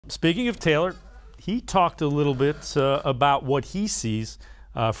Speaking of Taylor, he talked a little bit about what he sees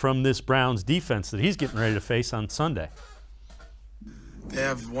from this Browns defense that he's getting ready to face on Sunday. They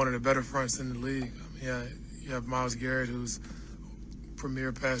have one of the better fronts in the league. You have Myles Garrett, who's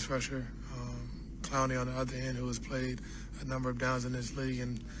premier pass rusher. Clowney on the other end, who has played a number of downs in this league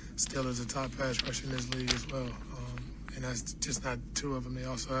and still is a top pass rusher in this league as well. And that's just not two of them. They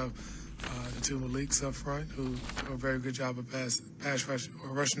also have the two Maliks up front, who do a very good job of pass rush or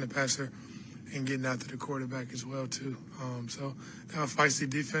rushing the passer and getting after the quarterback as well too. So they have a feisty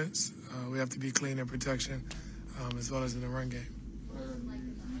defense. We have to be clean in protection as well as in the run game.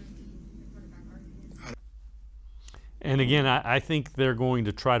 And again, I think they're going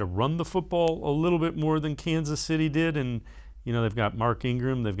to try to run the football a little bit more than Kansas City did. And, you know, they've got Mark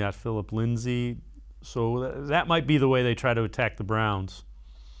Ingram, they've got Phillip Lindsay. So that might be the way they try to attack the Browns.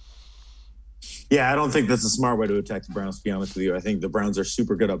 Yeah, I don't think that's a smart way to attack the Browns, to be honest with you. I think the Browns are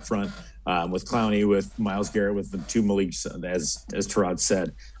super good up front with Clowney, with Myles Garrett, with the two Maliks, as Tyrod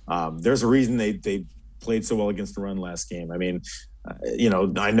said. There's a reason they played so well against the run last game. I mean,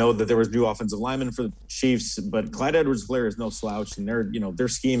 I know that there was new offensive linemen for the Chiefs, but Clyde Edwards-Helaire is no slouch, and their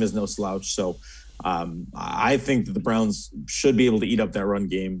scheme is no slouch. So I think that the Browns should be able to eat up that run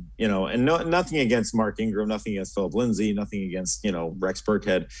game, and nothing against Mark Ingram, nothing against Phillip Lindsay, nothing against, Rex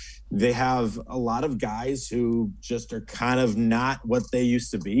Burkhead. They have a lot of guys who just are kind of not what they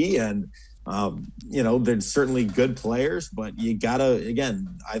used to be. And, they're certainly good players, but you gotta, again,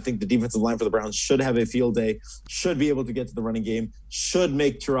 I think the defensive line for the Browns should have a field day, should be able to get to the running game, should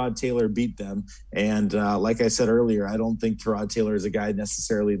make Tyrod Taylor beat them. And like I said earlier, I don't think Tyrod Taylor is a guy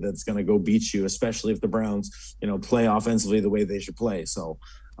necessarily that's going to go beat you, especially if the Browns, play offensively the way they should play. So,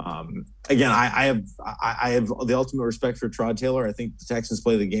 again, I have the ultimate respect for Tyrod Taylor. I think the Texans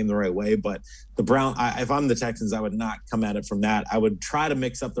play the game the right way, but the if I'm the Texans, I would not come at it from that. I would try to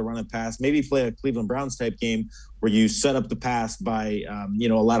mix up the run and pass, maybe play a Cleveland Browns type game where you set up the pass by, a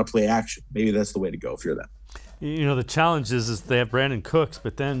lot of play action. Maybe that's the way to go if you're them. The challenge is they have Brandon Cooks,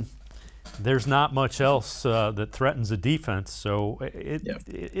 but then there's not much else that threatens the defense. So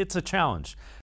it's a challenge.